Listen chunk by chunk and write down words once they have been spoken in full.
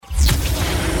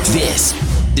This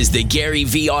is the Gary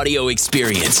V Audio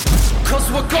Experience.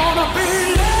 'Cause we're gonna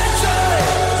be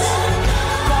legends.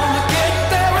 Gonna get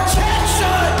their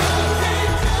attention.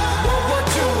 What we're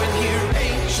doing here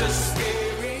ain't just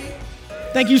scary.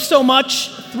 Thank you so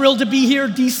much. Thrilled to be here,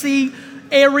 DC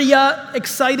area.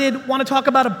 Excited. Want to talk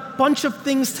about a bunch of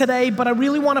things today, but I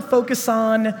really want to focus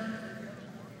on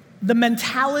the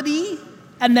mentality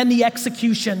and then the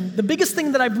execution. The biggest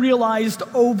thing that I've realized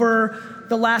over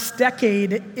the last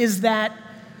decade is that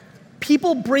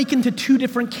people break into two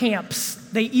different camps.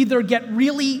 They either get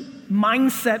really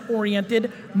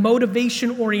mindset-oriented,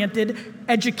 motivation-oriented,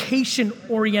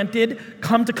 education-oriented,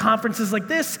 come to conferences like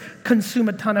this, consume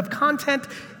a ton of content,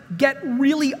 get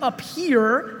really up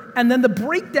here, and then the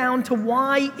breakdown to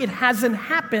why it hasn't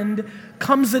happened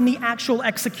comes in the actual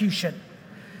execution.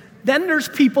 Then there's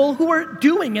people who are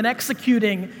doing and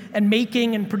executing and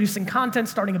making and producing content,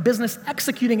 starting a business,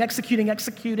 executing,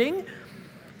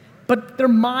 but their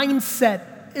mindset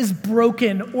is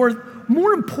broken. Or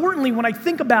more importantly, when I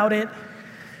think about it,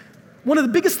 one of the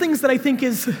biggest things that I think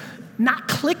is not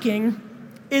clicking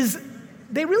is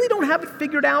they really don't have it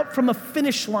figured out from a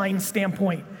finish line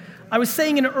standpoint. I was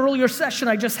saying in an earlier session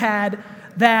I just had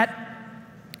that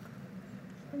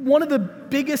one of the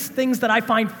biggest things that I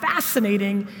find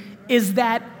fascinating is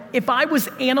that if I was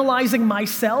analyzing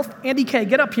myself, Andy K,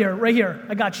 get up here, right here.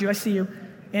 I got you, I see you.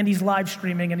 Andy's live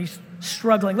streaming and he's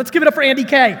struggling. Let's give it up for Andy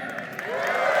K.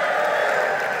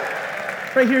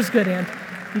 Right here's good, And.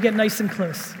 You get nice and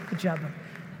close. Good job, man.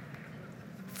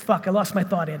 Fuck, I lost my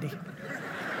thought, Andy.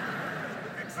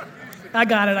 I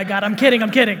got it. I'm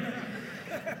kidding.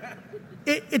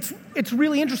 It's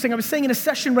really interesting. I was saying in a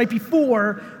session right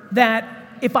before that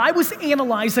if I was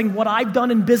analyzing what I've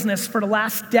done in business for the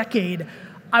last decade,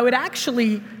 I would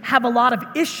actually have a lot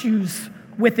of issues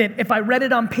with it if I read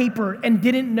it on paper and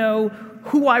didn't know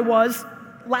who I was,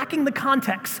 lacking the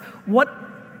context. What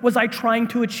was I trying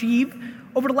to achieve?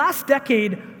 Over the last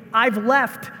decade, I've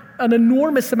left an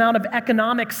enormous amount of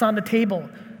economics on the table,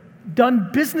 done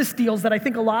business deals that I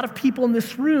think a lot of people in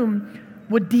this room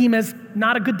would deem as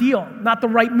not a good deal, not the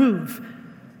right move.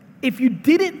 If you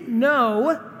didn't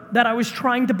know that I was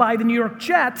trying to buy the New York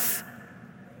Jets,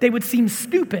 they would seem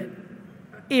stupid.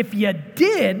 If you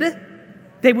did,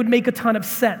 they would make a ton of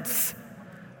sense.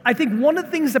 I think one of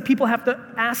the things that people have to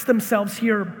ask themselves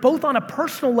here, both on a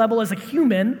personal level as a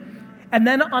human, and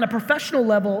then on a professional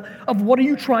level of what are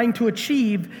you trying to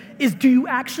achieve, is do you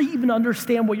actually even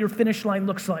understand what your finish line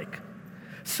looks like?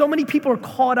 So many people are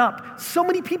caught up. So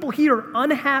many people here are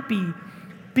unhappy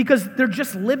because they're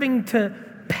just living to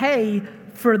pay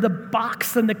for the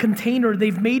box and the container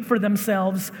they've made for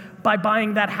themselves by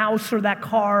buying that house or that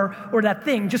car or that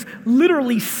thing, just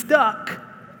literally stuck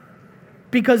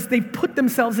because they've put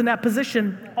themselves in that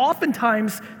position,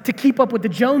 oftentimes to keep up with the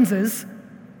Joneses,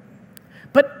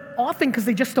 but often because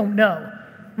they just don't know.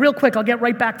 Real quick, I'll get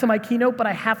right back to my keynote, but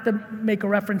I have to make a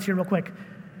reference here real quick.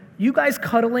 You guys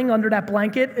cuddling under that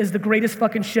blanket is the greatest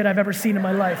fucking shit I've ever seen in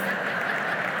my life.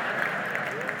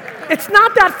 It's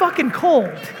not that fucking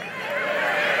cold.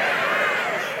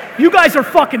 You guys are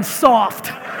fucking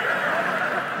soft.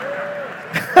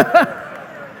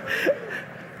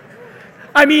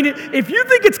 I mean, if you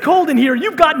think it's cold in here,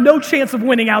 you've got no chance of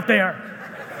winning out there.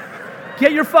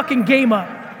 Get your fucking game up.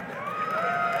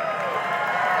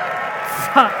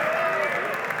 Fuck.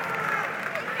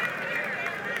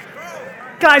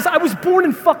 Guys, I was born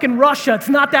in fucking Russia. It's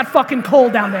not that fucking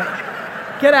cold down there.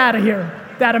 Get out of here.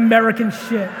 That American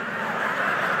shit.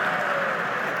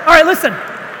 All right, listen.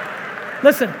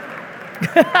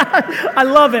 I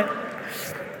love it.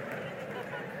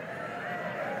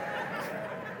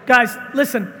 Guys,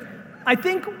 listen. I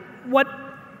think what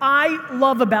I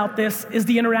love about this is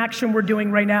the interaction we're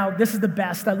doing right now. This is the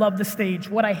best. I love the stage.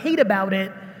 What I hate about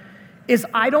it is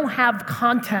I don't have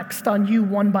context on you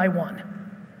one by one,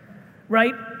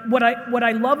 right? What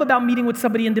I love about meeting with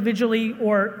somebody individually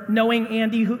or knowing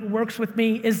Andy who works with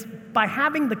me is by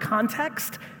having the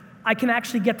context, I can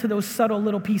actually get to those subtle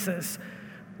little pieces.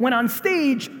 When on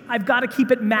stage, I've got to keep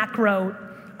it macro.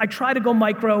 I try to go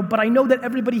micro, but I know that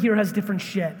everybody here has different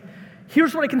shit.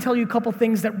 Here's what I can tell you, a couple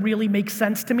things that really make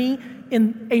sense to me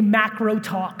in a macro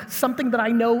talk, something that I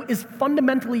know is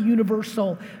fundamentally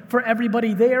universal for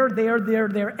everybody there,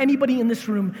 anybody in this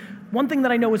room. One thing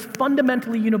that I know is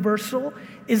fundamentally universal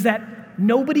is that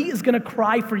nobody is going to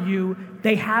cry for you.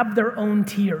 They have their own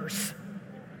tears.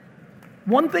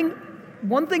 One thing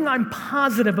I'm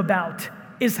positive about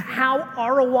is how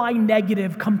ROI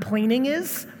negative complaining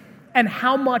is and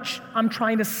how much I'm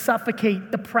trying to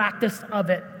suffocate the practice of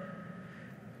it.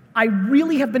 I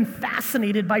really have been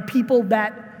fascinated by people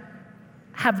that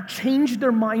have changed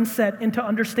their mindset into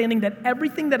understanding that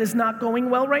everything that is not going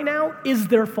well right now is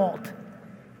their fault.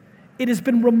 It has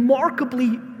been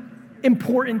remarkably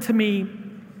important to me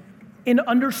in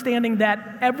understanding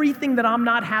that everything that I'm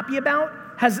not happy about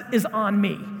is on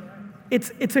me.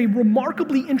 It's a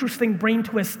remarkably interesting brain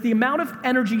twist. The amount of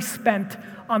energy spent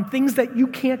on things that you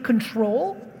can't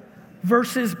control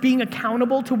versus being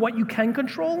accountable to what you can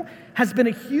control has been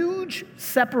a huge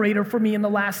separator for me in the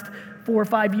last 4 or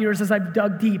 5 years as I've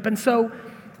dug deep. And so,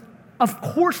 of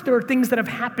course, there are things that have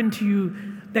happened to you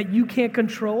that you can't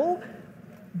control,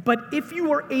 but if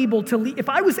you are able to, if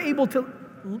I was able to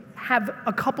have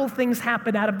a couple things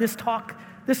happen out of this talk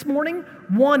this morning,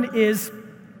 one is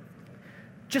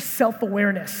just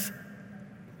self-awareness.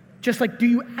 Just like, do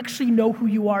you actually know who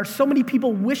you are? So many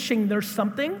people wishing there's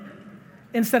something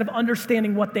instead of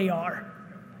understanding what they are.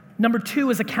 Number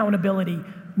 2 is accountability.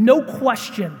 No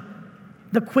question,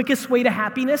 the quickest way to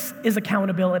happiness is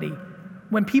accountability.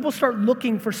 When people start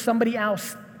looking for somebody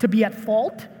else to be at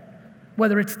fault,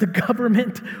 whether it's the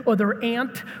government or their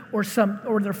aunt or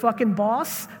their fucking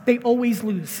boss, they always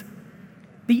lose.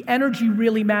 The energy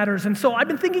really matters. And so I've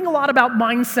been thinking a lot about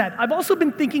mindset. I've also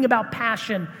been thinking about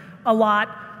passion a lot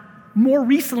more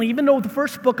recently, even though the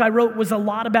first book I wrote was a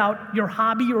lot about your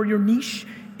hobby or your niche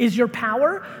is your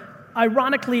power.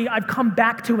 Ironically, I've come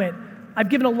back to it. I've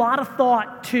given a lot of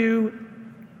thought to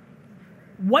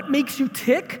what makes you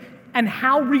tick and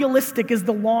how realistic is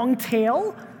the long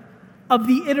tail of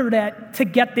the internet to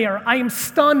get there. I am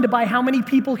stunned by how many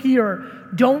people here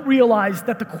don't realize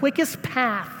that the quickest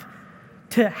path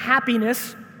to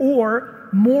happiness or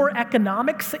more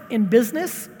economics in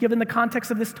business, given the context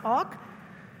of this talk,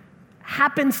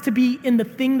 happens to be in the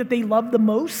thing that they love the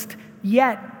most,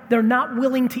 yet they're not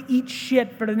willing to eat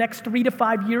shit for the next 3 to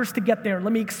 5 years to get there.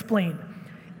 Let me explain.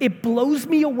 It blows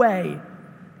me away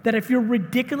that if you're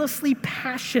ridiculously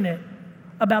passionate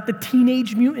about the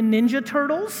Teenage Mutant Ninja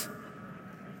Turtles,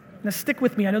 now stick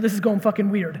with me, I know this is going fucking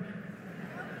weird,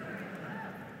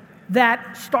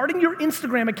 that starting your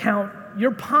Instagram account,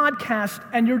 your podcast,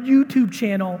 and your YouTube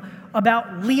channel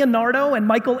about Leonardo and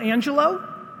Michelangelo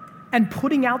and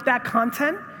putting out that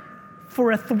content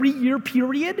for a 3-year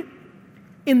period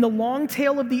in the long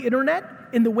tail of the internet,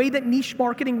 in the way that niche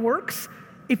marketing works,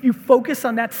 if you focus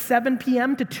on that 7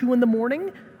 p.m. to 2 in the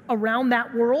morning around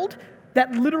that world,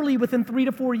 that literally within 3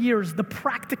 to 4 years, the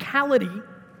practicality,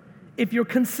 if you're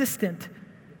consistent,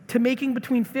 to making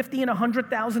between $50,000 and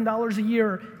 $100,000 a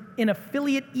year in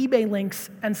affiliate eBay links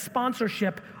and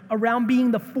sponsorship around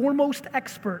being the foremost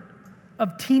expert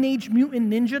of Teenage Mutant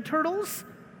Ninja Turtles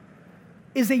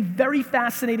is a very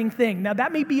fascinating thing. Now,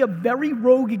 that may be a very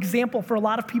rogue example for a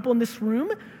lot of people in this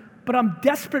room, but I'm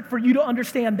desperate for you to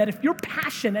understand that if your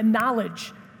passion and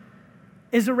knowledge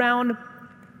is around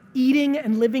eating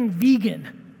and living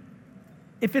vegan,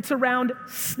 if it's around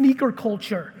sneaker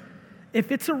culture,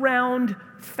 if it's around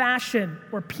fashion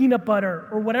or peanut butter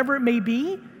or whatever it may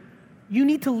be, you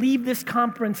need to leave this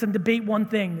conference and debate one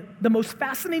thing. The most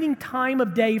fascinating time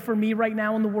of day for me right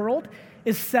now in the world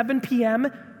is 7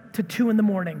 p.m. to 2 in the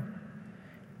morning.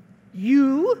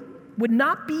 You would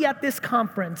not be at this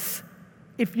conference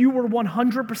if you were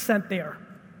 100% there.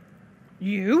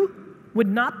 You would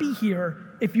not be here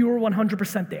if you were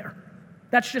 100% there.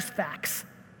 That's just facts.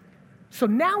 So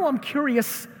now I'm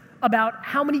curious about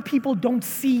how many people don't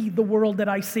see the world that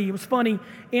I see. It was funny,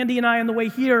 Andy and I on the way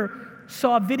here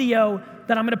saw a video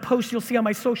that I'm gonna post, you'll see on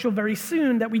my social very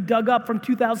soon, that we dug up from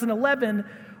 2011,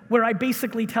 where I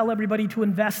basically tell everybody to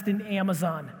invest in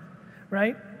Amazon,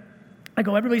 right? I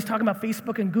go, everybody's talking about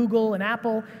Facebook and Google and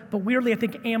Apple, but weirdly I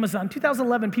think Amazon.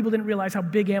 2011, people didn't realize how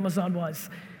big Amazon was.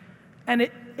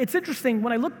 And it's interesting,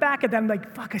 when I look back at that, I'm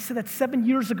like, fuck, I said that 7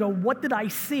 years ago, what did I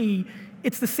see?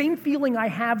 It's the same feeling I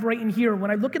have right in here. When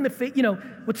I look in the face,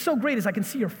 what's so great is I can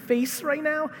see your face right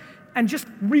now, and just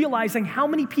realizing how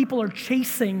many people are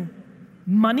chasing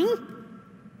money.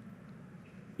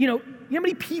 You know how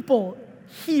many people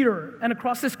here and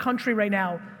across this country right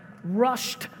now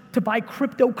rushed to buy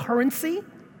cryptocurrency?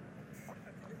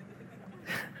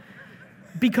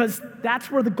 Because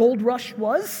that's where the gold rush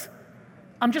was.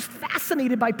 I'm just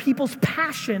fascinated by people's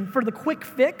passion for the quick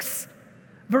fix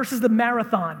versus the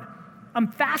marathon.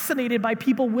 I'm fascinated by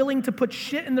people willing to put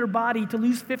shit in their body to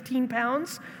lose 15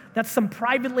 pounds. That's some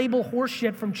private label horse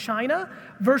shit from China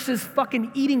versus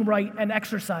fucking eating right and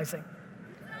exercising.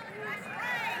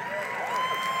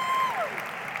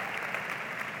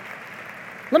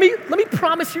 Let me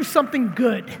promise you something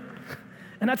good,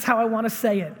 and that's how I want to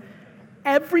say it.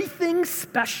 Everything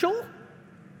special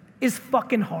is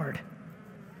fucking hard.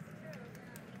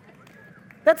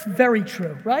 That's very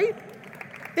true, right?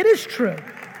 It is true.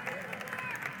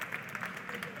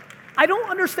 I don't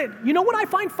understand. You know what I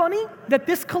find funny? That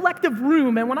this collective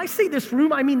room, and when I say this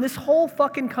room, I mean this whole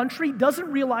fucking country,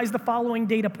 doesn't realize the following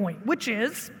data point, which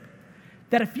is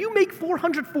that if you make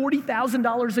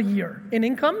 $440,000 a year in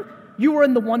income, you are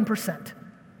in the 1%.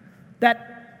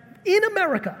 That in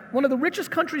America, one of the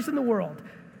richest countries in the world,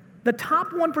 the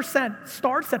top 1%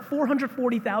 starts at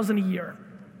 $440,000 a year.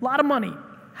 A lot of money.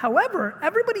 However,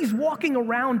 everybody's walking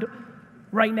around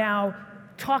right now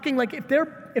talking like if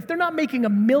they're not making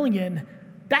 $1 million,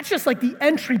 that's just like the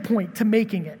entry point to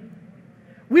making it.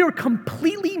 We are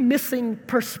completely missing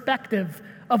perspective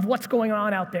of what's going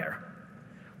on out there.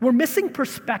 We're missing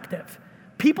perspective.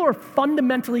 People are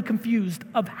fundamentally confused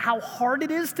of how hard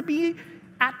it is to be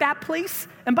at that place.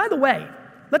 And by the way,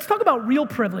 let's talk about real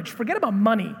privilege. Forget about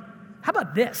money. How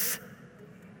about this?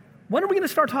 When are we going to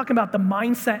start talking about the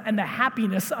mindset and the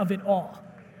happiness of it all?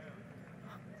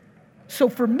 So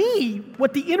for me,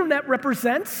 what the internet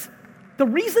represents, the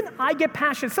reason I get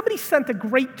passionate, somebody sent a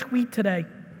great tweet today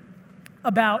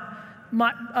about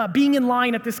my, being in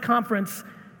line at this conference,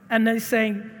 and they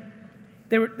said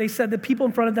that people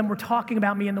in front of them were talking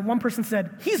about me, and the one person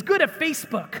said, he's good at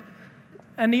Facebook.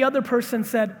 And the other person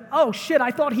said, oh shit,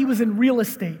 I thought he was in real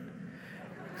estate.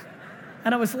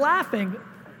 And I was laughing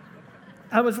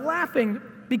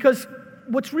because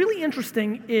what's really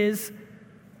interesting is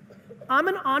I'm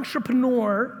an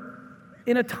entrepreneur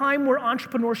in a time where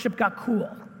entrepreneurship got cool.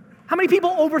 How many people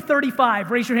over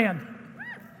 35? Raise your hand.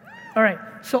 All right,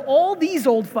 so all these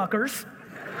old fuckers,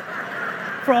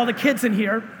 for all the kids in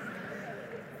here,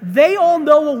 they all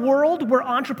know a world where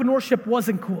entrepreneurship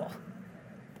wasn't cool.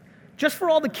 Just for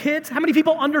all the kids, how many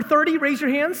people under 30? Raise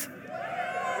your hands.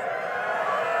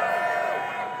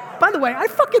 By the way, I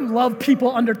fucking love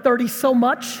people under 30 so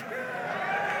much.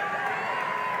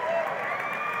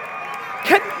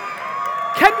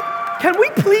 Can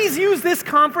we please use this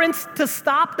conference to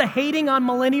stop the hating on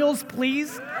millennials,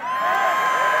 please?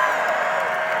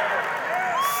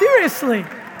 Seriously.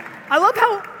 I love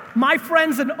how my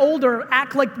friends and older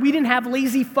act like we didn't have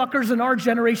lazy fuckers in our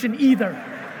generation either.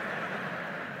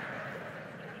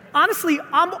 Honestly,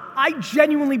 I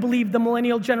genuinely believe the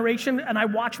millennial generation, and I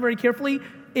watch very carefully,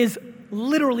 is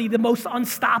literally the most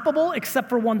unstoppable except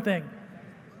for one thing.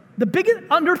 The biggest,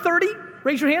 under 30,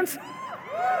 raise your hands.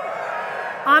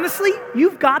 Honestly,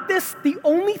 you've got this. The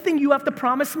only thing you have to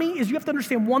promise me is you have to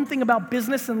understand one thing about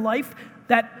business and life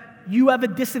that you have a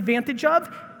disadvantage of.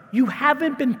 You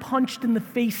haven't been punched in the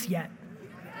face yet.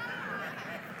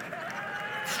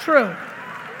 It's true.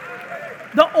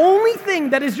 The only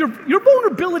thing that is your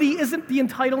vulnerability isn't the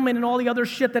entitlement and all the other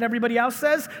shit that everybody else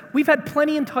says. We've had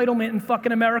plenty of entitlement in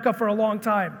fucking America for a long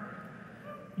time.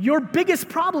 Your biggest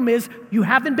problem is you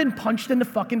haven't been punched in the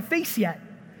fucking face yet.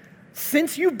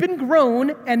 Since you've been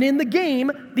grown and in the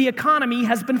game, the economy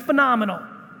has been phenomenal.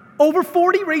 Over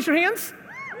 40, raise your hands.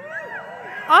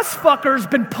 Us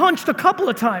fuckers been punched a couple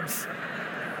of times.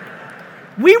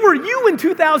 We were you in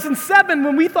 2007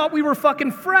 when we thought we were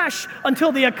fucking fresh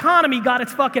until the economy got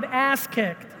its fucking ass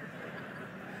kicked.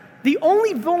 The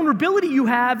only vulnerability you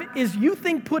have is you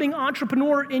think putting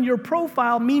entrepreneur in your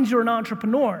profile means you're an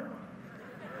entrepreneur.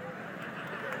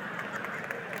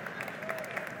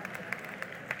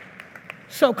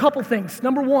 So a couple things.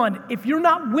 Number one, if you're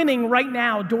not winning right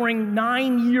now during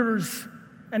 9 years,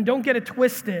 and don't get it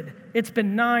twisted, it's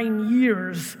been 9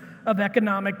 years of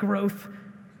economic growth.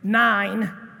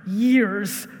 9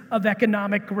 years of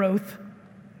economic growth.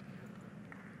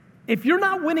 If you're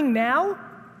not winning now,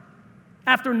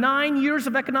 after 9 years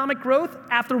of economic growth,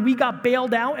 after we got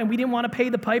bailed out and we didn't want to pay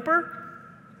the piper,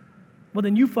 well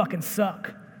then you fucking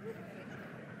suck.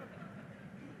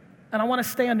 And I want to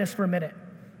stay on this for a minute.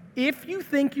 If you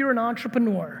think you're an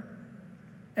entrepreneur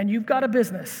and you've got a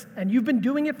business and you've been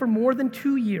doing it for more than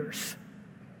 2 years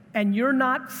and you're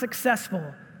not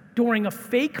successful during a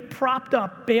fake, propped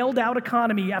up, bailed out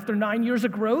economy after 9 years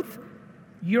of growth,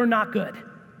 you're not good.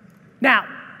 Now,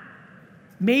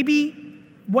 maybe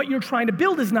what you're trying to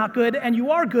build is not good and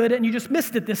you are good and you just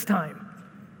missed it this time.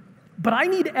 But I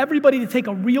need everybody to take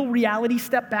a real reality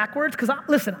step backwards because,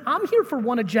 listen, I'm here for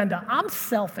one agenda. I'm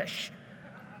selfish.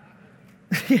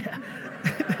 Yeah.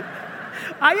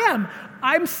 I am.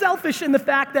 I'm selfish in the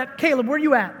fact that, Caleb, where are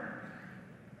you at?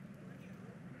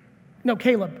 No,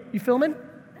 Caleb, you filming?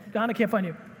 Don, I can't find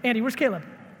you. Andy, where's Caleb?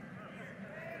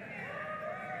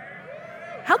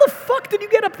 How the fuck did you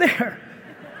get up there?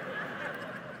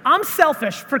 I'm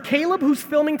selfish. For Caleb, who's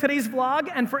filming today's vlog,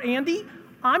 and for Andy,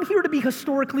 I'm here to be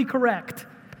historically correct.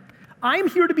 I'm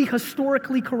here to be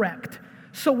historically correct.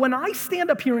 So when I stand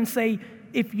up here and say,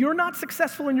 if you're not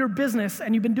successful in your business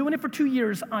and you've been doing it for 2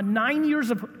 years on 9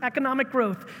 years of economic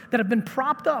growth that have been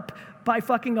propped up by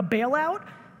fucking a bailout,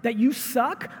 that you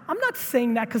suck. I'm not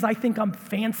saying that because I think I'm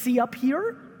fancy up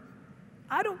here.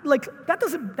 I don't, like, that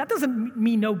doesn't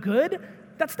mean no good.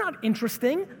 That's not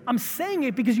interesting. I'm saying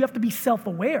it because you have to be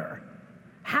self-aware.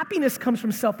 Happiness comes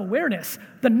from self-awareness.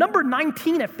 The number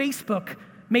 19 at Facebook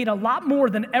made a lot more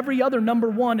than every other number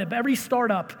 1 of every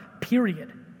startup,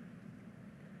 period.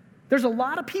 There's a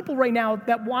lot of people right now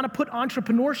that want to put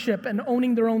entrepreneurship and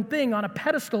owning their own thing on a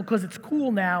pedestal because it's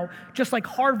cool now, just like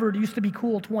Harvard used to be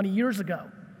cool 20 years ago.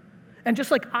 And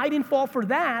just like I didn't fall for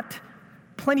that,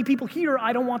 plenty of people here,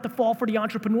 I don't want to fall for the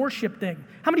entrepreneurship thing.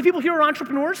 How many people here are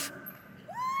entrepreneurs?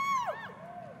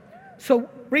 So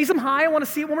raise them high. I want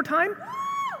to see it one more time.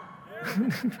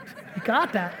 You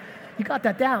got that. You got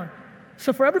that down.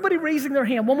 So for everybody raising their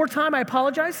hand, one more time, I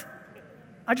apologize.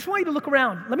 I just want you to look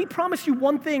around. Let me promise you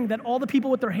one thing that all the people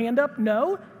with their hand up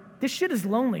know. This shit is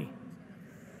lonely.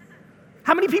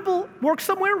 How many people work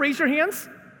somewhere? Raise your hands.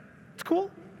 It's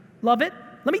cool. Love it.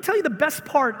 Let me tell you the best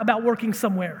part about working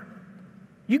somewhere.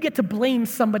 You get to blame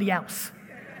somebody else.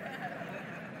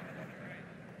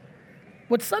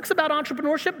 What sucks about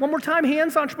entrepreneurship, one more time,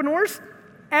 hands, entrepreneurs,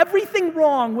 everything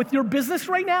wrong with your business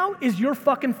right now is your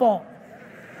fucking fault.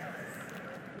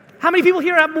 How many people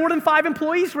here have more than 5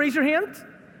 employees? Raise your hands.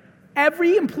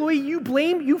 Every employee you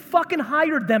blame, you fucking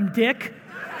hired them, dick.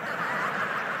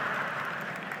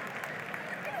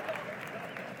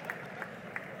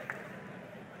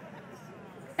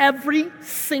 Every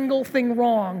single thing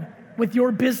wrong with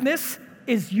your business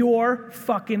is your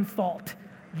fucking fault.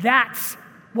 That's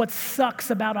what sucks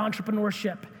about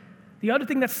entrepreneurship. The other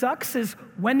thing that sucks is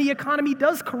when the economy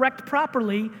does correct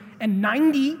properly and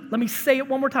let me say it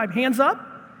one more time, hands up,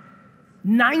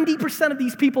 90% of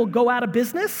these people go out of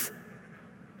business.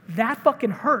 That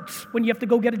fucking hurts when you have to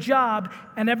go get a job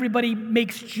and everybody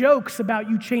makes jokes about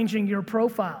you changing your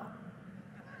profile.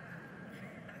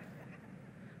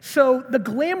 So the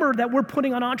glamour that we're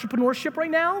putting on entrepreneurship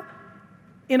right now,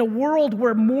 in a world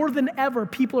where more than ever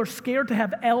people are scared to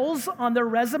have L's on their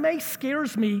resume,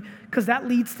 scares me because that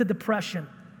leads to depression.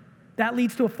 That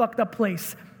leads to a fucked up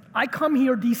place. I come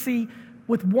here, DC,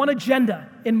 with one agenda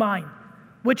in mind,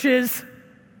 which is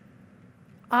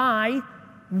I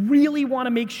really want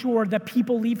to make sure that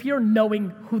people leave here knowing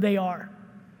who they are.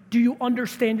 Do you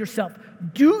understand yourself?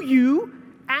 Do you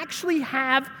actually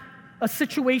have a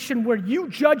situation where you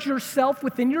judge yourself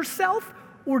within yourself,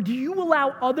 or do you allow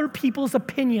other people's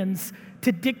opinions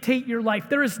to dictate your life?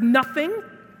 There is nothing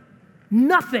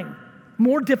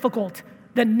more difficult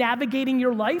than navigating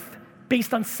your life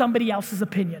based on somebody else's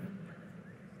opinion.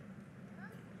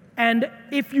 And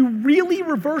if you really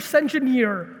reverse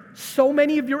engineer so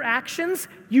many of your actions,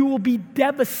 you will be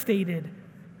devastated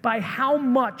by how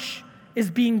much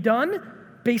is being done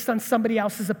based on somebody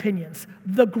else's opinions.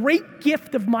 The great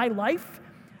gift of my life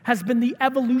has been the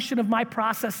evolution of my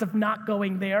process of not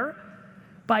going there,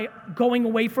 by going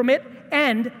away from it.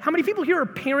 And how many people here are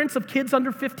parents of kids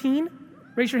under 15?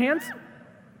 Raise your hands.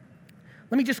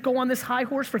 Let me just go on this high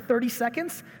horse for 30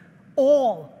 seconds.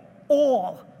 The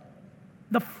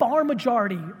far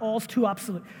majority, all's too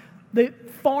absolute, the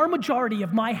far majority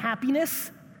of my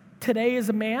happiness today as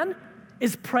a man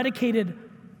is predicated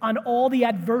on all the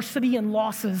adversity and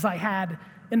losses I had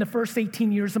in the first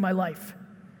 18 years of my life.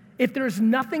 If there's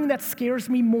nothing that scares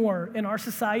me more in our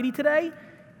society today,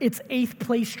 it's 8th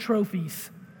place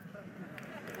trophies.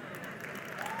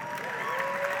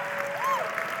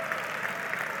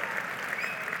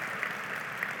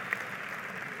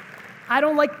 I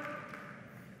don't like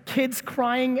kids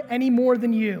crying any more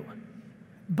than you.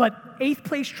 But 8th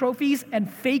place trophies and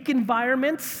fake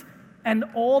environments and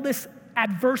all this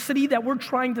adversity that we're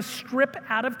trying to strip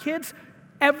out of kids,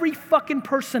 every fucking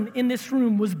person in this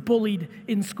room was bullied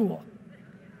in school.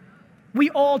 We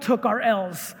all took our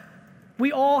L's.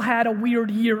 We all had a weird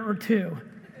year or two.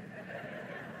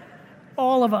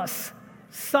 All of us.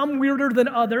 Some weirder than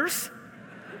others.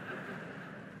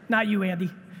 Not you,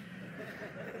 Andy.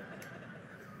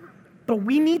 But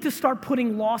we need to start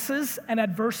putting losses and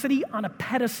adversity on a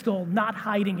pedestal, not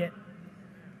hiding it.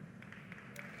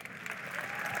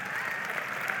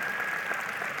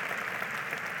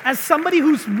 As somebody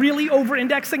who's really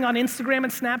over-indexing on Instagram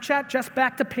and Snapchat, just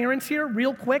back to parents here,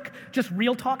 real quick, just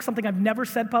real talk, something I've never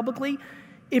said publicly.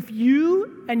 If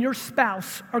you and your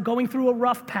spouse are going through a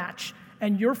rough patch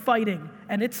and you're fighting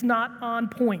and it's not on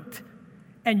point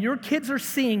and your kids are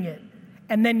seeing it,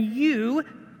 and then you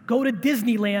go to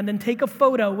Disneyland and take a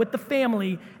photo with the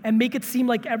family and make it seem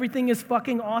like everything is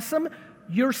fucking awesome,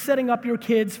 you're setting up your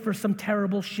kids for some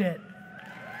terrible shit.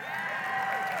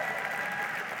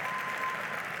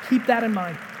 Keep that in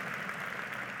mind.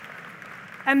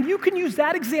 And you can use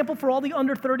that example for all the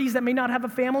under 30s that may not have a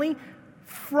family.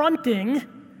 Fronting,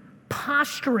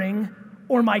 posturing,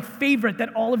 or my favorite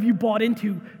that all of you bought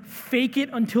into, fake it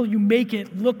until you make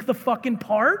it, look the fucking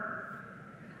part.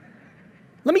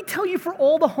 Let me tell you, for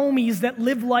all the homies that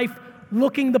live life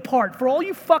looking the part, for all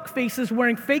you fuck faces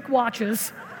wearing fake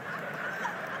watches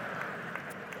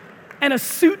and a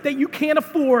suit that you can't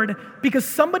afford because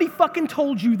somebody fucking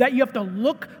told you that you have to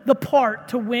look the part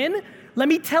to win, let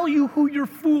me tell you who you're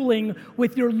fooling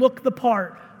with your look the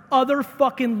part. Other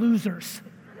fucking losers.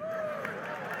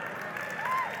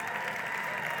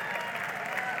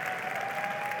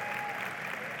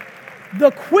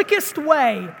 The quickest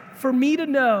way for me to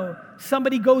know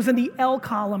somebody goes in the L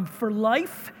column for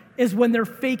life is when they're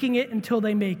faking it until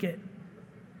they make it.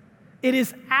 It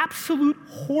is absolute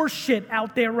horseshit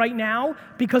out there right now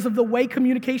because of the way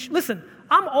communication. Listen,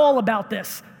 I'm all about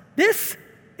this. This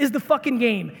is the fucking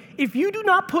game. If you do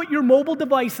not put your mobile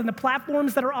device and the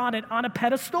platforms that are on it on a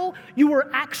pedestal, you are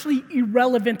actually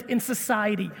irrelevant in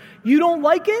society. You don't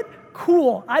like it?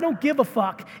 Cool. I don't give a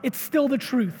fuck. It's still the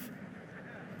truth.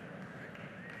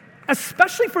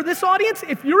 Especially for this audience,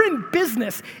 if you're in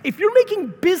business, if you're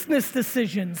making business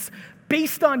decisions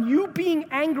based on you being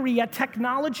angry at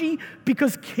technology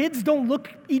because kids don't look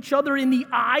each other in the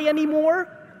eye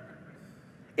anymore,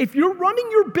 if you're running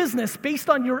your business based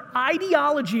on your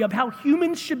ideology of how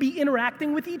humans should be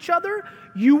interacting with each other,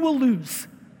 you will lose.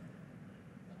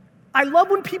 I love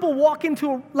when people walk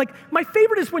into my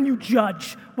favorite is when you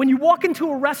judge. When you walk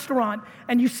into a restaurant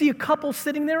and you see a couple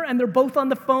sitting there and they're both on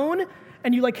the phone,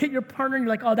 and you hit your partner and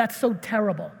you're like, oh, that's so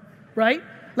terrible, right?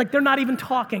 Like they're not even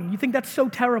talking. You think that's so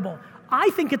terrible. I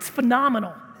think it's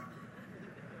phenomenal.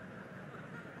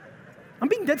 I'm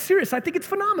being dead serious. I think it's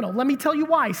phenomenal. Let me tell you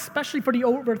why, especially for the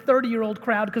over 30-year-old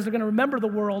crowd, because they're gonna remember the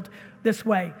world this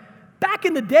way. Back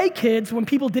in the day, kids, when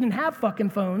people didn't have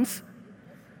fucking phones,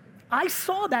 I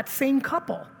saw that same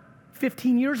couple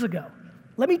 15 years ago.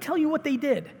 Let me tell you what they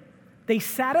did. They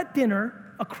sat at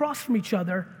dinner across from each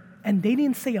other and they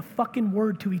didn't say a fucking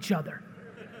word to each other.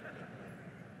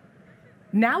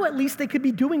 Now at least they could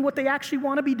be doing what they actually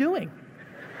want to be doing.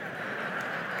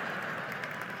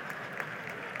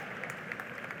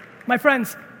 My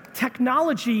friends,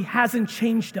 technology hasn't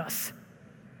changed us.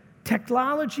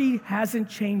 Technology hasn't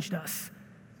changed us.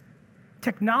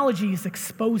 Technology is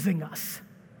exposing us.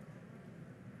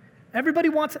 Everybody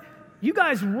wants, you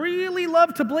guys really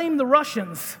love to blame the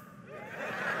Russians.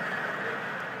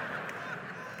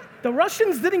 The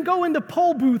Russians didn't go in the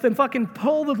poll booth and fucking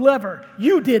pull the lever.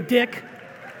 You did, dick.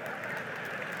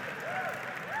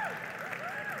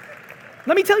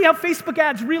 Let me tell you how Facebook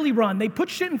ads really run. They put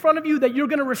shit in front of you that you're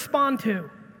gonna respond to.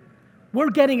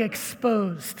 We're getting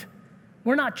exposed.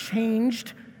 We're not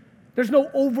changed. There's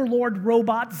no overlord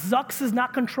robot. Zucks is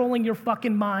not controlling your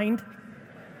fucking mind.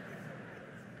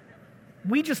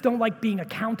 We just don't like being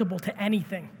accountable to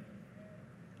anything.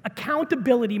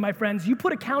 Accountability, my friends, you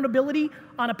put accountability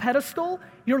on a pedestal,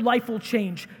 your life will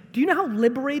change. Do you know how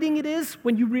liberating it is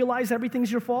when you realize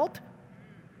everything's your fault?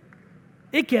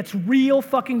 It gets real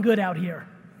fucking good out here.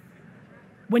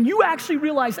 When you actually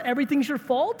realize everything's your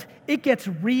fault, it gets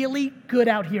really good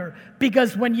out here.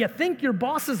 Because when you think your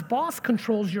boss's boss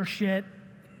controls your shit,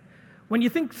 when you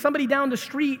think somebody down the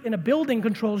street in a building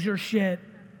controls your shit,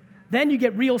 then you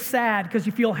get real sad because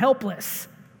you feel helpless.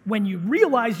 When you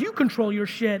realize you control your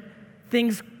shit,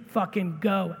 things fucking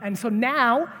go. And so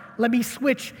now, let me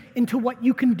switch into what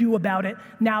you can do about it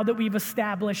now that we've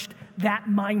established that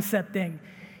mindset thing.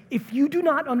 If you do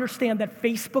not understand that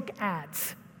Facebook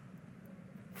ads,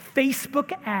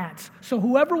 so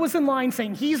whoever was in line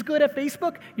saying he's good at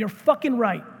Facebook, you're fucking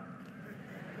right.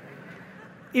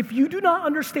 If you do not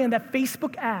understand that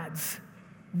Facebook ads,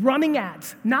 running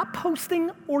ads, not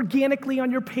posting organically on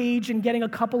your page and getting a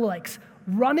couple likes,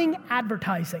 running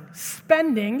advertising,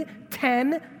 spending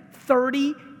 $10,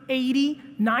 $30,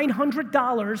 $80,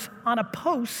 $900 on a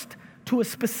post to a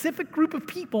specific group of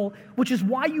people, which is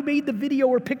why you made the video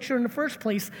or picture in the first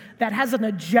place, that has an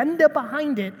agenda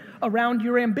behind it around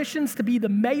your ambitions to be the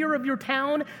mayor of your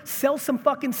town, sell some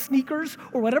fucking sneakers,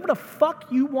 or whatever the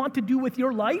fuck you want to do with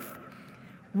your life,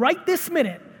 right this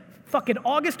minute, fucking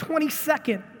August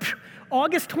 22nd,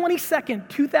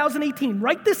 2018,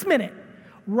 right this minute,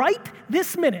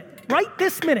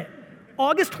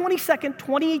 August 22nd,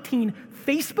 2018,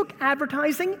 Facebook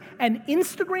advertising and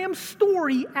Instagram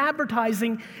story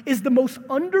advertising is the most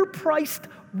underpriced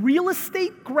real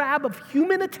estate grab of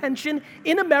human attention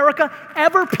in America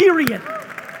ever, period.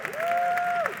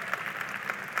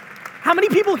 How many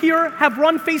people here have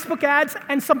run Facebook ads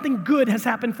and something good has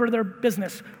happened for their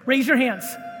business? Raise your hands.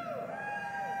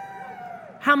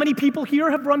 How many people here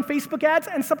have run Facebook ads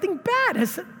and something bad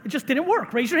it just didn't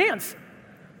work? Raise your hands.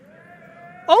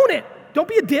 Own it. Don't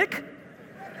be a dick.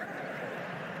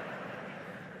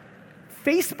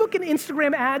 Facebook and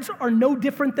Instagram ads are no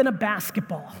different than a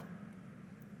basketball.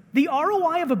 The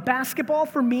ROI of a basketball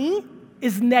for me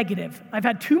is negative. I've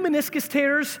had 2 meniscus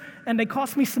tears and they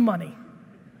cost me some money.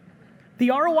 The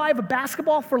ROI of a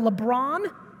basketball for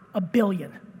LeBron, $1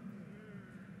 billion.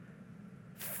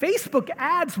 Facebook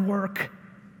ads work.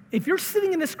 If you're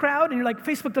sitting in this crowd and you're like,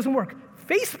 Facebook doesn't work,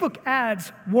 Facebook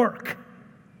ads work.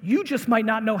 You just might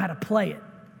not know how to play it.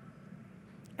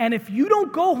 And if you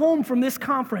don't go home from this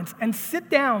conference and sit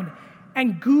down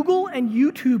and Google and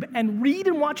YouTube and read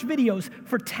and watch videos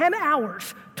for 10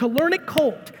 hours to learn it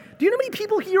cold, do you know how many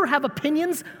people here have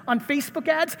opinions on Facebook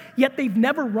ads, yet they've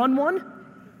never run one?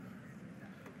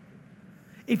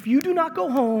 If you do not go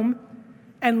home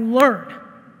and learn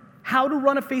how to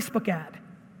run a Facebook ad,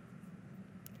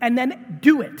 and then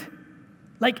do it,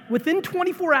 like within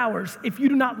 24 hours, if you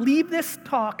do not leave this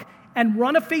talk and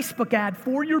run a Facebook ad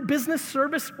for your business,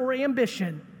 service, or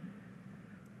ambition,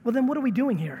 well then what are we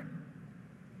doing here?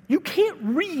 You can't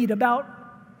read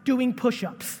about doing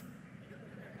push-ups.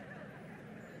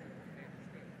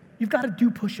 You've got to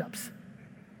do push-ups.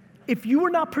 If you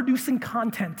are not producing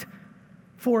content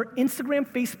for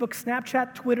Instagram, Facebook,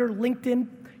 Snapchat, Twitter, LinkedIn,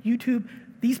 YouTube,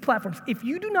 these platforms, if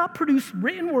you do not produce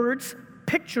written words,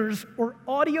 pictures, or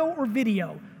audio or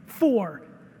video for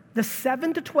the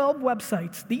 7 to 12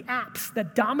 websites, the apps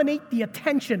that dominate the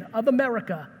attention of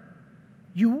America,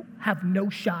 you have no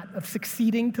shot of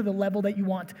succeeding to the level that you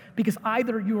want, because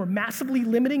either you are massively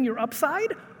limiting your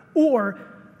upside or,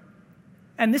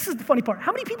 and this is the funny part,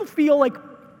 how many people feel like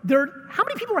how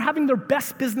many people are having their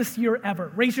best business year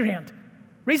ever? Raise your hand.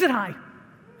 Raise it high.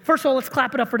 First of all, let's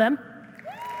clap it up for them.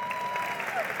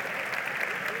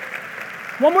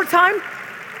 One more time.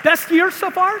 Best year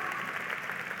so far?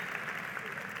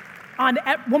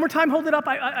 One more time, hold it up.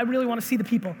 I really want to see the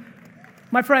people.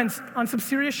 My friends, on some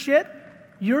serious shit,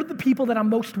 you're the people that I'm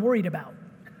most worried about.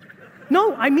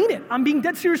 No, I mean it. I'm being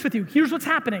dead serious with you. Here's what's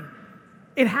happening.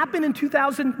 It happened in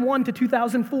 2001 to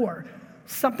 2004.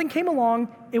 Something came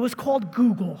along. It was called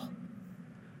Google.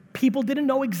 People didn't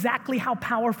know exactly how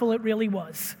powerful it really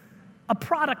was. A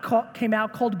product came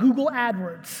out called Google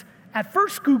AdWords. At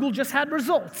first, Google just had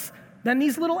results. Then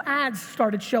these little ads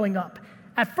started showing up.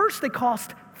 At first, they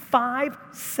cost 5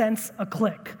 cents a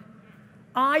click.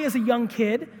 I, as a young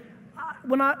kid,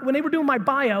 when they were doing my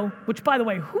bio, which, by the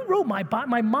way, who wrote my bio?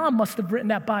 My mom must have written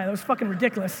that bio. That was fucking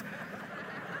ridiculous.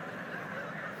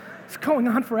 It's going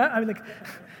on forever. I mean, like,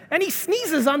 and he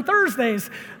sneezes on Thursdays.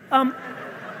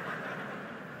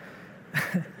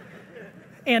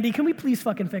 Andy, can we please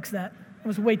fucking fix that? It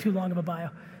was way too long of a bio.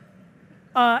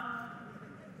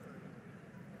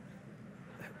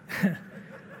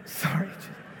 Sorry.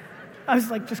 I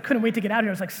was like, just couldn't wait to get out of here.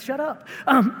 I was like, shut up.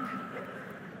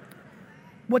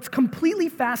 What's completely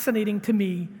fascinating to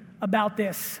me about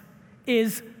this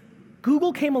is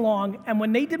Google came along, and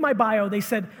when they did my bio, they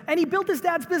said, and he built his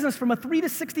dad's business from a $3 to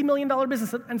 $60 million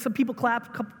business, and some people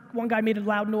clapped, one guy made a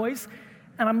loud noise,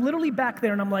 and I'm literally back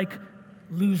there, and I'm like,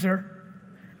 loser.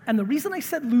 And the reason I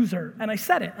said loser, and I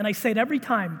said it, and I say it every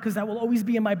time, because that will always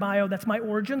be in my bio, that's my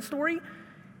origin story,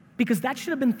 because that should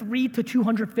have been 3 to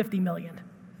 250 million.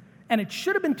 And it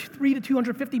should have been 3 to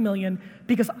 250 million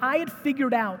because I had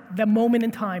figured out the moment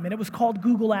in time, and it was called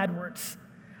Google AdWords.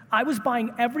 I was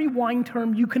buying every wine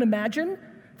term you can imagine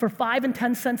for 5 and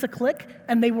 10 cents a click,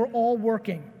 and they were all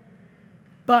working.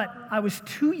 But I was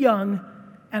too young,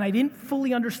 and I didn't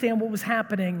fully understand what was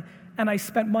happening, and I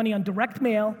spent money on direct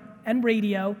mail and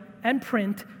radio and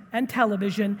print and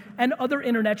television and other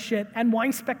internet shit and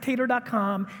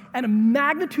winespectator.com and a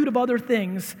magnitude of other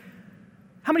things.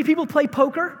 How many people play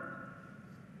poker?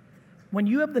 When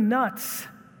you have the nuts,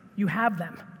 you have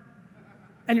them.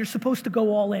 And you're supposed to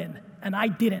go all in. And I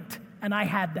didn't, and I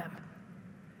had them.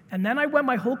 And then I went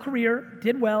my whole career,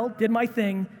 did well, did my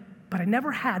thing, but I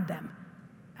never had them.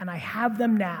 And I have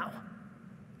them now.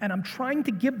 And I'm trying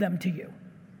to give them to you.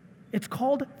 It's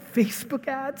called Facebook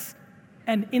ads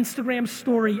and Instagram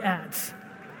story ads.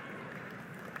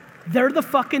 They're the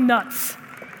fucking nuts.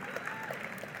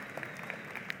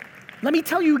 Let me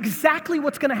tell you exactly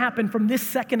what's gonna happen from this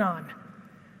second on.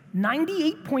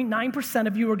 98.9%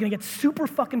 of you are gonna get super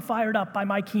fucking fired up by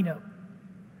my keynote.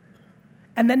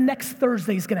 And then next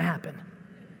Thursday is gonna happen.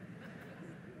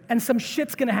 And some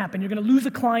shit's gonna happen. You're gonna lose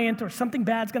a client or something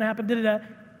bad's gonna happen,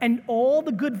 and all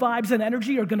the good vibes and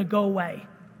energy are gonna go away.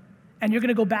 And you're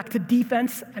gonna go back to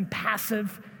defense and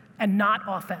passive and not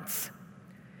offense.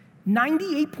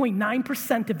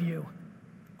 98.9% of you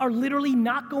are literally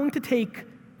not going to take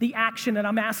the action that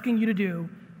I'm asking you to do,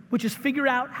 which is figure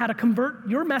out how to convert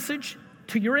your message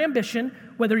to your ambition,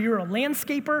 whether you're a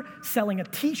landscaper, selling a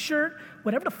t-shirt,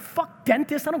 whatever the fuck,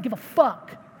 dentist, I don't give a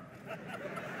fuck.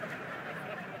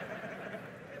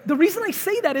 The reason I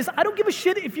say that is I don't give a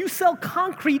shit if you sell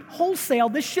concrete wholesale,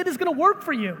 this shit is gonna work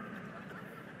for you.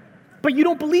 But you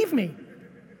don't believe me.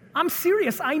 I'm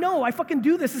serious, I know, I fucking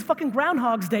do this. It's fucking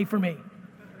Groundhog's Day for me.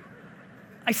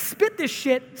 I spit this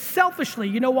shit selfishly.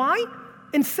 You know why?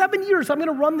 In 7 years, I'm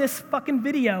gonna run this fucking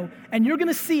video and you're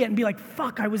gonna see it and be like,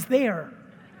 fuck, I was there.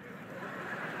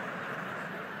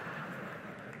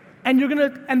 And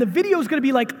the video's gonna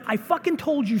be like, I fucking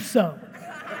told you so.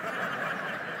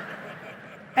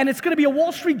 And it's gonna be a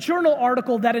Wall Street Journal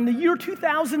article that in the year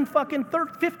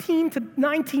 2015 to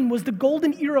 19 was the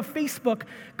golden era of Facebook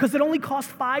because it only cost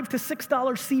 $5 to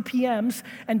 $6 CPMs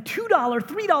and $2,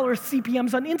 $3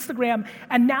 CPMs on Instagram,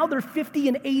 and now they're $50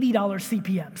 and $80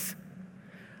 CPMs.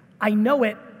 I know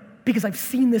it because I've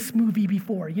seen this movie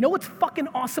before. You know what's fucking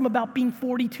awesome about being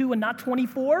 42 and not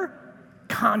 24?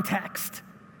 Context.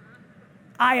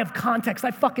 I have context. I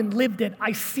fucking lived it.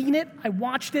 I seen it. I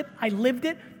watched it. I lived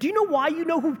it. Do you know why you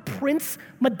know who Prince,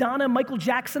 Madonna, and Michael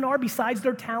Jackson are besides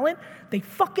their talent? They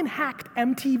fucking hacked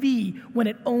MTV when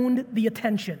it owned the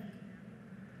attention.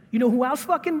 You know who else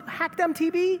fucking hacked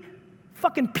MTV?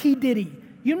 Fucking P. Diddy.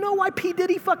 You know why P.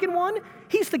 Diddy fucking won?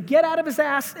 He used to get out of his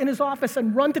ass in his office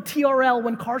and run to TRL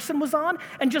when Carson was on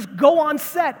and just go on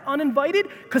set uninvited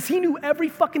because he knew every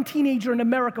fucking teenager in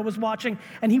America was watching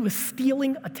and he was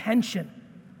stealing attention.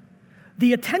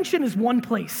 The attention is one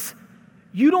place.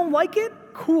 You don't like it?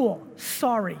 Cool.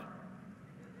 Sorry.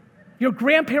 Your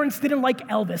grandparents didn't like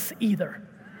Elvis either.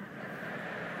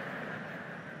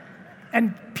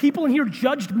 And people in here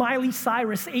judged Miley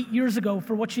Cyrus 8 years ago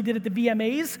for what she did at the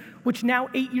VMAs, which now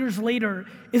 8 years later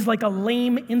is like a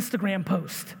lame Instagram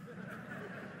post.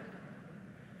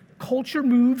 Culture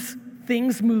moves,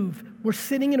 things move. We're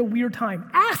sitting in a weird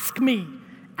time. Ask me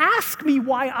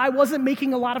why I wasn't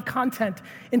making a lot of content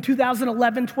in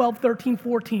 2011, 12, 13,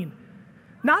 14.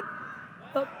 Not,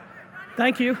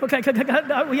 thank you. Okay,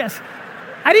 yes.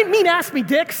 I didn't mean ask me,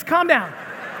 dicks. Calm down.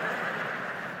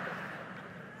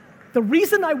 The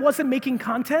reason I wasn't making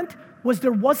content was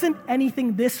there wasn't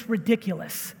anything this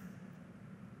ridiculous.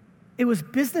 It was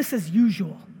business as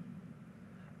usual.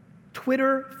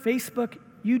 Twitter, Facebook,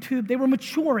 YouTube, they were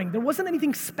maturing. There wasn't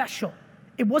anything special.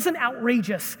 It wasn't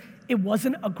outrageous. It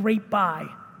wasn't a great buy.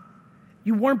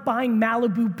 You weren't buying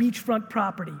Malibu beachfront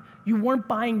property. You weren't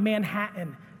buying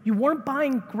Manhattan. You weren't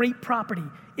buying great property.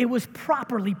 It was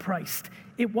properly priced.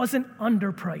 It wasn't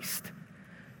underpriced.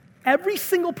 Every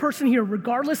single person here,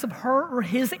 regardless of her or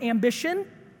his ambition,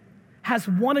 has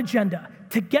one agenda: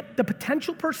 to get the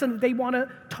potential person that they want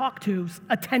to talk to's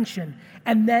attention,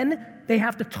 and then they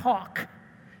have to talk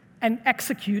and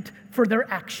execute for their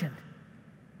action.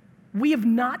 We have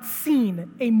not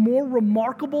seen a more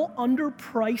remarkable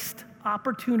underpriced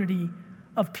opportunity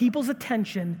of people's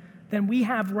attention than we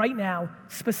have right now,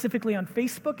 specifically on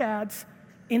Facebook ads,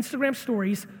 Instagram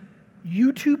stories,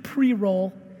 YouTube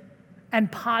pre-roll,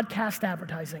 and podcast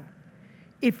advertising.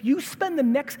 If you spend the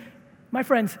next, my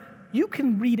friends, you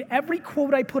can read every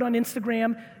quote I put on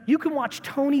Instagram. You can watch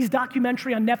Tony's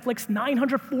documentary on Netflix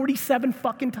 947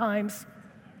 fucking times.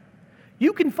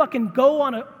 You can fucking go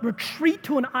on a retreat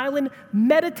to an island,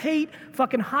 meditate,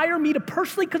 fucking hire me to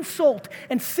personally consult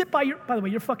and sit by your, by the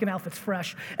way, your fucking outfit's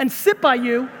fresh, and sit by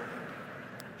your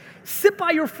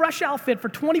fresh outfit for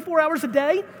 24 hours a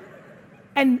day,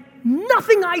 and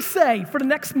nothing I say for the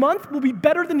next month will be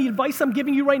better than the advice I'm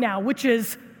giving you right now, which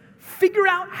is figure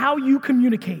out how you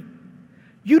communicate.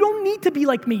 You don't need to be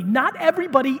like me. Not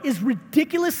everybody is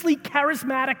ridiculously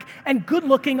charismatic and good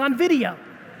looking on video.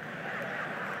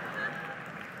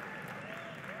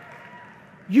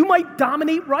 You might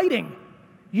dominate writing.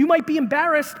 You might be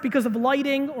embarrassed because of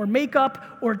lighting or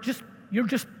makeup or you're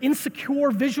just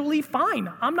insecure visually. Fine,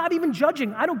 I'm not even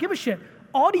judging. I don't give a shit.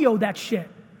 Audio that shit.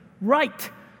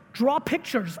 Write. Draw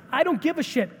pictures. I don't give a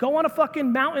shit. Go on a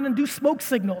fucking mountain and do smoke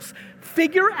signals.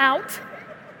 Figure out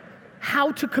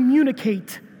how to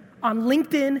communicate on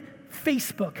LinkedIn,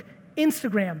 Facebook,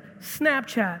 Instagram,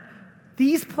 Snapchat,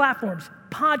 these platforms,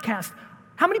 podcasts.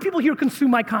 How many people here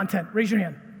consume my content? Raise your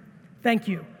hand. Thank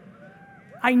you.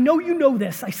 I know you know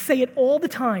this. I say it all the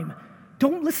time.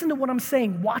 Don't listen to what I'm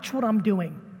saying. Watch what I'm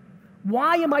doing.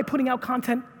 Why am I putting out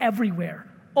content everywhere,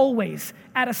 always,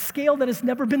 at a scale that has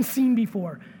never been seen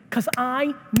before? Because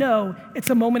I know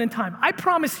it's a moment in time. I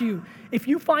promise you, if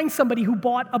you find somebody who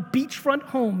bought a beachfront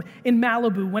home in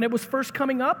Malibu when it was first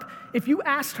coming up, if you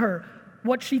asked her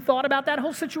what she thought about that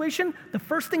whole situation, the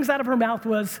first things out of her mouth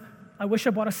was, I wish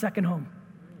I bought a second home.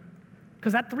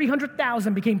 because that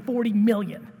 300,000 became 40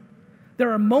 million.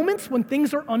 There are moments when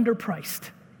things are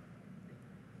underpriced.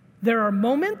 There are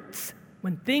moments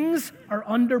when things are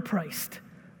underpriced.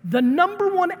 The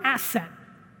number one asset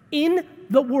in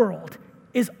the world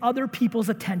is other people's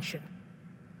attention.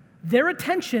 Their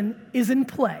attention is in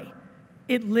play.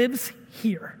 It lives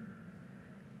here.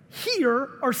 Here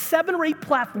are 7 or 8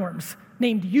 platforms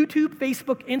named YouTube,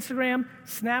 Facebook, Instagram,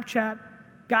 Snapchat.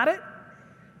 Got it?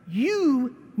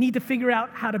 You need to figure out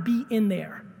how to be in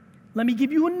there. Let me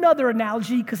give you another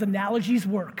analogy, because analogies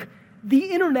work.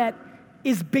 The internet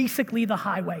is basically the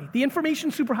highway. The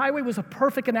information superhighway was a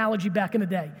perfect analogy back in the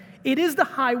day. It is the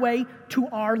highway to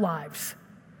our lives.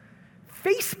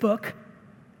 Facebook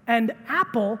and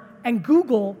Apple and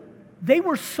Google, they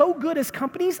were so good as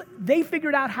companies, they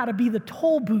figured out how to be the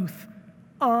toll booth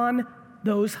on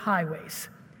those highways.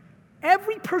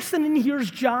 Every person in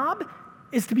here's job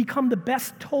is to become the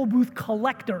best toll booth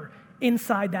collector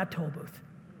inside that toll booth.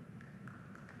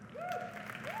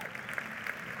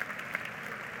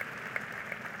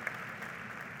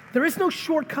 There is no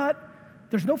shortcut.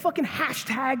 There's no fucking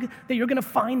hashtag that you're gonna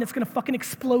find that's gonna fucking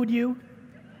explode you.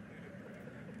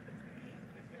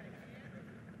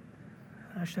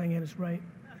 Hashtag it is right.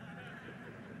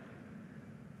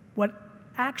 What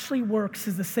actually works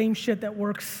is the same shit that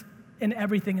works in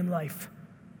everything in life.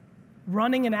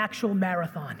 Running an actual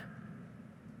marathon.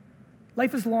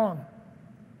 Life is long.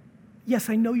 Yes,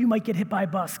 I know you might get hit by a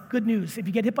bus. Good news. If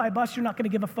you get hit by a bus, you're not gonna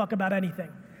give a fuck about anything.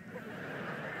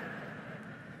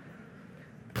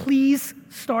 Please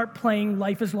start playing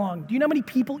Life is Long. Do you know how many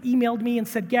people emailed me and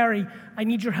said, Gary, I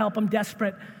need your help, I'm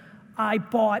desperate. I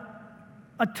bought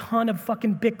a ton of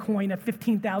fucking Bitcoin at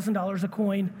 $15,000 a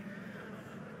coin.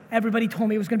 Everybody told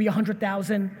me it was gonna be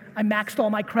 100,000. I maxed all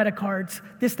my credit cards,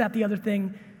 this, that, the other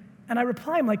thing. And I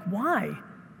reply, I'm like, why?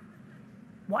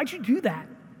 Why'd you do that?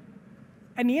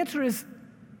 And the answer is,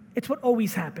 it's what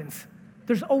always happens.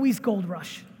 There's always gold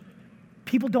rush.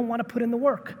 People don't wanna put in the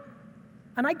work.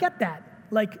 And I get that.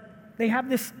 Like, they have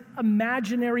this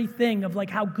imaginary thing of like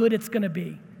how good it's gonna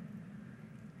be.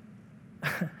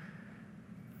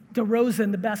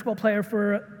 DeRozan, the basketball player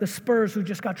for the Spurs who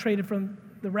just got traded from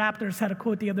the Raptors, had a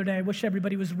quote the other day, I wish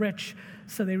everybody was rich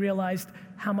so they realized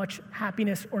how much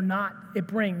happiness or not it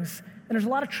brings. And there's a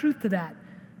lot of truth to that.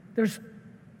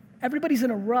 Everybody's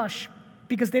in a rush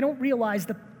because they don't realize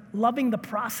that loving the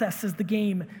process is the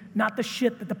game, not the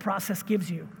shit that the process gives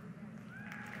you.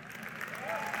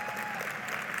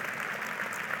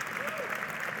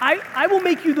 I will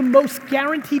make you the most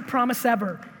guaranteed promise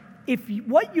ever. If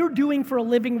what you're doing for a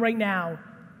living right now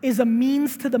is a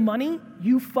means to the money,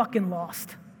 you fucking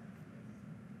lost.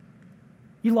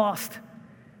 You lost.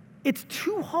 It's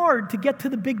too hard to get to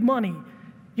the big money.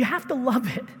 You have to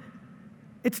love it.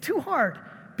 It's too hard.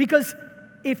 Because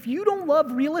if you don't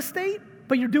love real estate,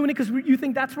 but you're doing it because you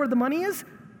think that's where the money is,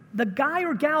 the guy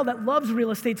or gal that loves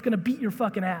real estate is gonna beat your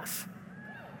fucking ass.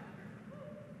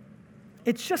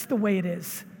 It's just the way it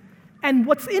is. And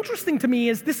what's interesting to me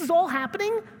is this is all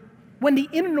happening when the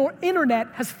internet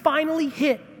has finally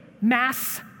hit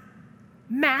mass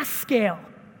scale.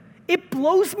 It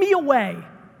blows me away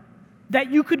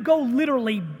that you could go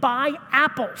literally buy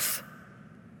apples,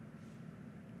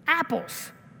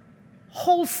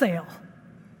 wholesale,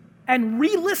 and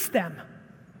relist them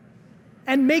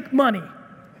and make money.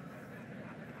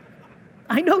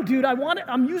 I know, dude,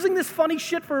 I'm using this funny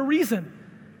shit for a reason.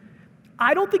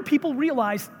 I don't think people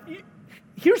realize,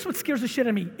 here's what scares the shit out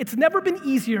of me. It's never been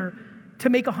easier to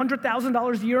make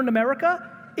 $100,000 a year in America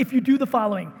if you do the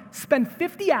following. Spend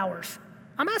 50 hours.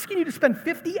 I'm asking you to spend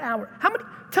 50 hours.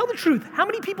 Tell the truth, how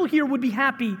many people here would be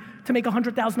happy to make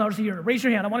 $100,000 a year? Raise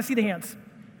your hand, I wanna see the hands.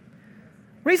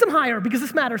 Raise them higher because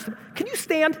this matters to me. Can you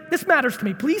stand? This matters to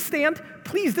me. Please stand.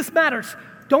 Please, this matters.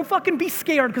 Don't fucking be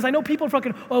scared because I know people are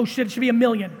fucking, oh shit, it should be 1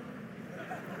 million.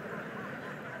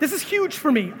 This is huge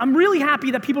for me. I'm really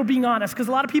happy that people are being honest because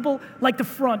a lot of people like to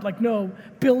front, like, no,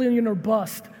 billion or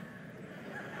bust.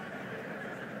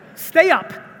 Stay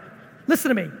up. Listen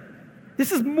to me.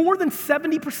 This is more than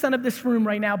 70% of this room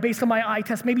right now based on my eye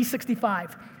test, maybe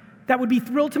 65, that would be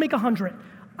thrilled to make 100.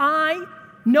 I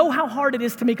know how hard it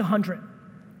is to make 100.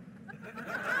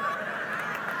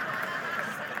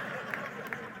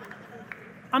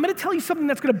 I'm gonna tell you something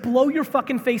that's gonna blow your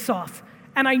fucking face off.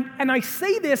 And I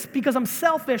say this because I'm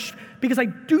selfish, because I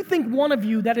do think one of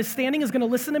you that is standing is gonna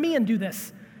listen to me and do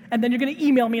this. And then you're gonna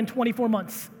email me in 24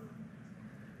 months.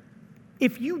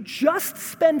 If you just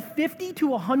spend 50 to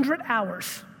 100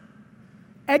 hours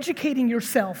educating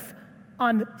yourself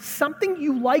on something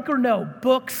you like or know,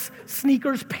 books,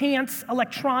 sneakers, pants,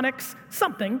 electronics,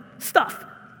 stuff.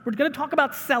 We're gonna talk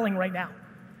about selling right now.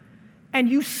 and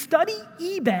you study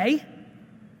eBay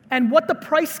and what the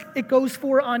price it goes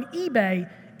for on eBay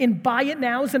in buy it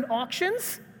nows and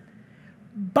auctions,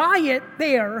 buy it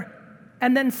there,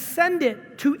 and then send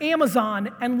it to Amazon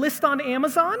and list on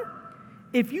Amazon,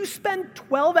 if you spend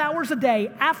 12 hours a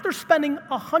day after spending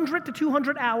 100 to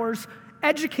 200 hours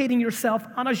educating yourself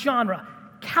on a genre,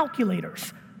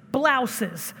 calculators,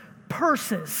 blouses,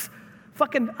 purses,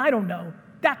 fucking, I don't know,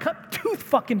 tooth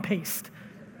fucking paste.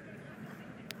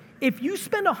 If you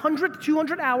spend 100 to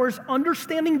 200 hours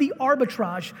understanding the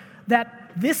arbitrage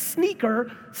that this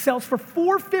sneaker sells for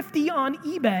 $450 on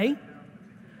eBay,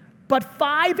 but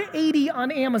 $580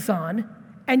 on Amazon,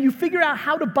 and you figure out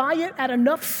how to buy it at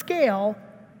enough scale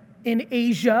in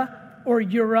Asia or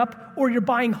Europe, or you're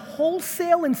buying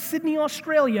wholesale in Sydney,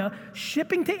 Australia,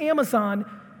 shipping to Amazon,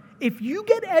 if you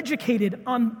get educated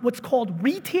on what's called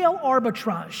retail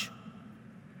arbitrage,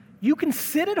 you can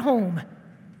sit at home,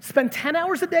 spend 10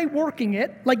 hours a day working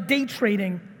it, like day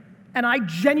trading, and I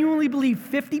genuinely believe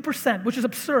 50%, which is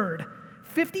absurd,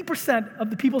 50% of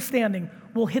the people standing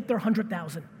will hit their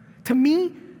 100,000. To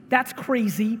me, that's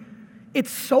crazy. It's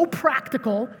so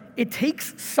practical. It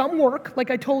takes some work,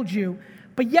 like I told you,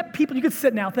 but yet people, you can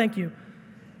sit now, thank you.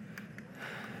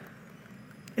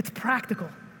 It's practical.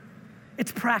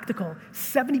 It's practical.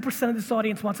 70% of this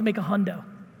audience wants to make a hundo.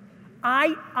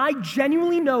 I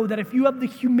genuinely know that if you have the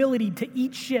humility to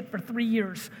eat shit for 3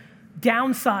 years,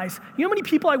 downsize. You know how many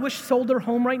people I wish sold their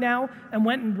home right now and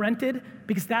went and rented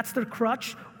because that's their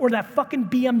crutch? Or that fucking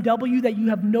BMW that you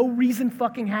have no reason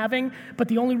fucking having, but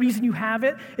the only reason you have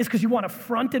it is because you want to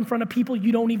front in front of people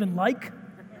you don't even like?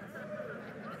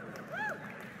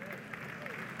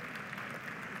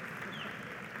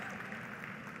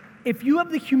 If you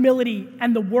have the humility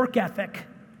and the work ethic,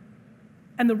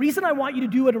 and the reason I want you to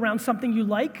do it around something you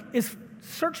like is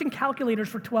searching calculators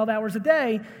for 12 hours a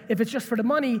day, if it's just for the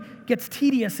money, gets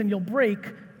tedious and you'll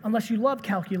break unless you love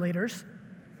calculators.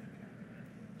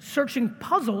 Searching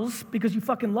puzzles, because you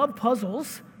fucking love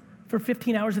puzzles, for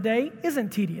 15 hours a day isn't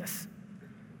tedious.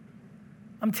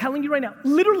 I'm telling you right now,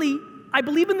 literally, I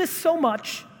believe in this so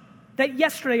much that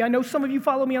yesterday, I know some of you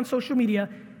follow me on social media,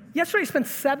 yesterday I spent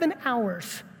 7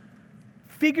 hours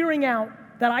figuring out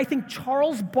that I think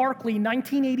Charles Barkley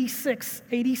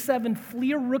 1986-87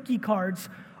 Fleer rookie cards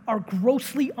are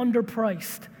grossly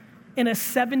underpriced in a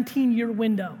 17-year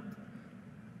window.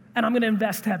 And I'm gonna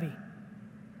invest heavy.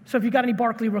 So if you got any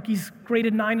Barkley rookies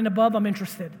graded 9 and above, I'm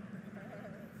interested.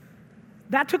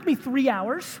 That took me 3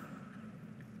 hours,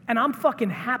 and I'm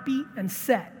fucking happy and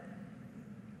set.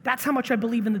 That's how much I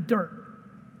believe in the dirt.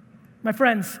 My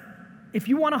friends, if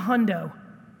you want a hundo,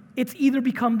 it's either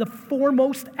become the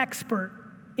foremost expert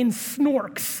in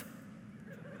snorks.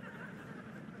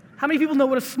 How many people know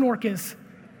what a snork is?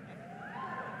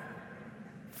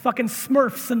 Fucking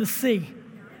Smurfs in the sea.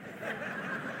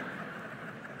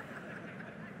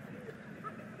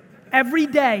 Every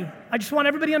day, I just want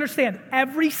everybody to understand,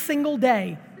 every single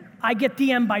day, I get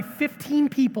DM'd by 15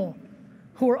 people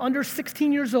who are under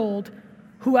 16 years old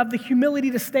who have the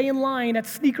humility to stay in line at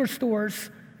sneaker stores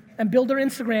and build their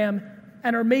Instagram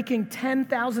and are making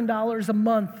 $10,000 a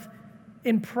month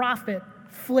in profit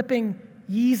flipping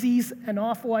Yeezys and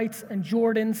Off-Whites and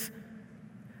Jordans.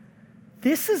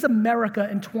 This is America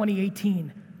in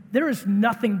 2018. There is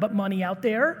nothing but money out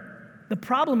there. The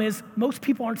problem is most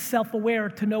people aren't self-aware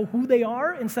to know who they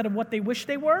are instead of what they wish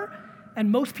they were,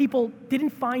 and most people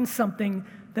didn't find something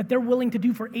that they're willing to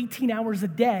do for 18 hours a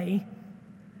day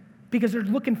because they're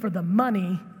looking for the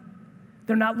money.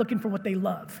 They're not looking for what they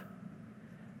love.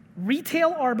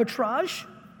 Retail arbitrage,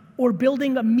 or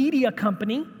building a media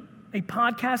company, a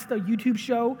podcast, a YouTube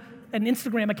show, an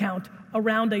Instagram account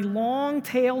around a long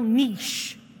tail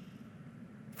niche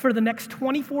for the next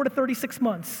 24 to 36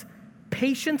 months.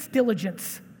 Patience,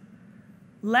 diligence,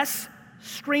 less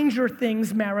Stranger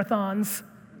Things marathons,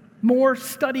 more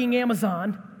studying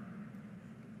Amazon,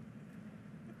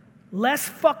 less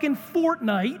fucking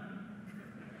Fortnite,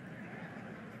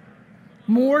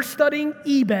 more studying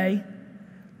eBay.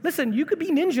 Listen, you could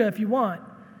be ninja if you want.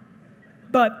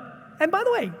 And by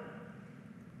the way,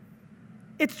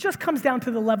 it just comes down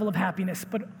to the level of happiness.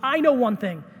 But I know one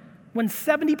thing. When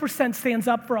 70% stands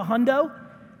up for a hundo,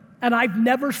 and I've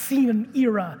never seen an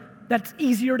era that's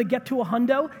easier to get to a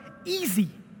hundo, easy.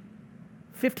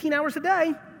 15 hours a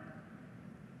day,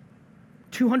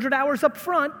 200 hours up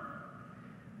front.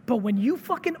 But when you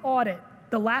fucking audit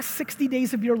the last 60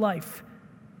 days of your life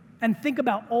and think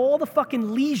about all the fucking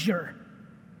leisure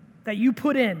that you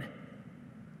put in,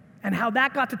 and how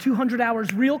that got to 200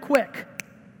 hours real quick,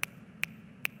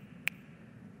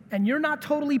 and you're not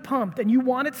totally pumped, and you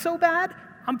want it so bad,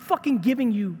 I'm fucking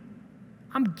giving you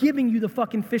I'm giving you the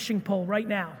fucking fishing pole right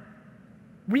now.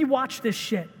 Rewatch this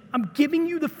shit. I'm giving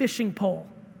you the fishing pole.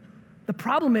 The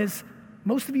problem is,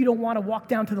 most of you don't want to walk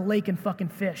down to the lake and fucking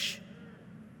fish.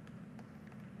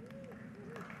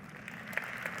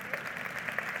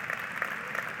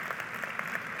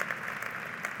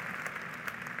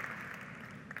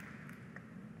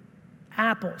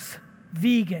 Apples,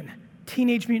 vegan,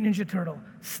 Teenage Mutant Ninja Turtle,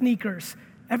 sneakers.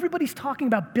 Everybody's talking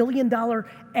about billion-dollar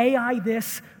AI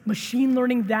this, machine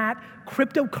learning that,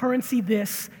 cryptocurrency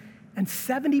this, and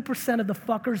 70% of the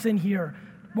fuckers in here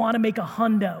want to make a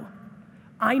hundo.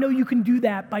 I know you can do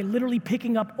that by literally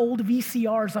picking up old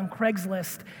VCRs on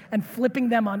Craigslist and flipping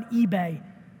them on eBay.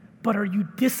 But are you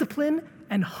disciplined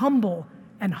and humble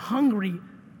and hungry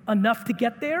enough to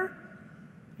get there?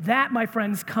 That, my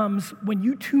friends, comes when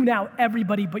you tune out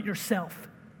everybody but yourself.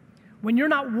 When you're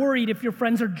not worried if your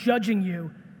friends are judging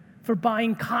you for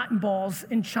buying cotton balls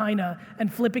in China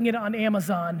and flipping it on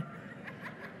Amazon,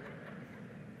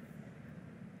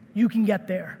 you can get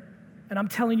there. And I'm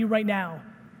telling you right now,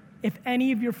 if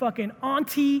any of your fucking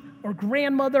auntie or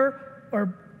grandmother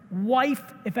or wife,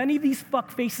 if any of these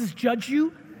fuck faces judge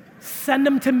you, send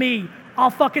them to me. I'll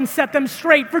fucking set them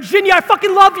straight. Virginia, I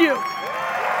fucking love you.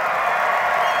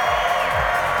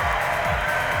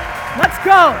 Let's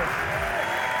go.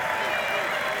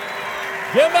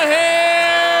 Give him a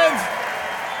hand.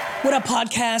 What up,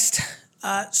 podcast?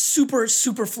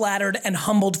 Super flattered and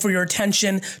humbled for your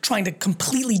attention, trying to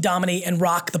completely dominate and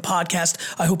rock the podcast.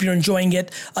 I hope you're enjoying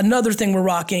it. Another thing we're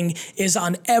rocking is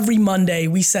on every Monday,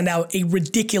 we send out a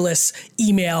ridiculous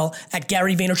email at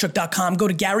GaryVaynerchuk.com. Go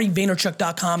to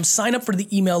GaryVaynerchuk.com, sign up for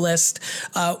the email list.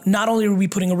 Not only are we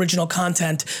putting original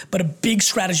content, but a big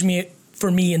strategy for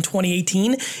me in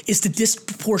 2018 is to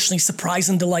disproportionately surprise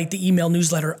and delight the email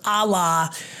newsletter, a la,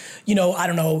 I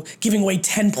don't know, giving away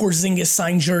 10 Porzingis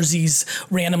signed jerseys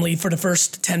randomly for the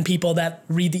first 10 people that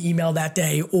read the email that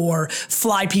day, or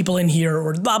fly people in here,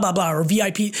 or blah, blah, blah, or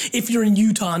VIP. If you're in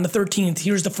Utah on the 13th,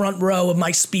 here's the front row of my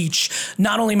speech.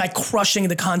 Not only am I crushing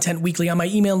the content weekly on my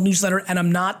email newsletter, and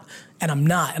I'm not, and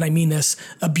I mean this,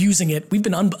 abusing it. By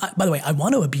the way, I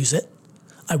want to abuse it.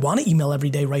 I want to email every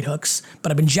day, right hooks, but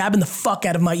I've been jabbing the fuck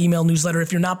out of my email newsletter.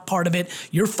 If you're not part of it,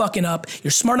 you're fucking up.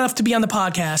 You're smart enough to be on the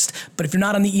podcast, but if you're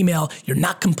not on the email, you're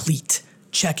not complete.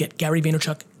 Check it,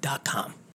 GaryVaynerchuk.com.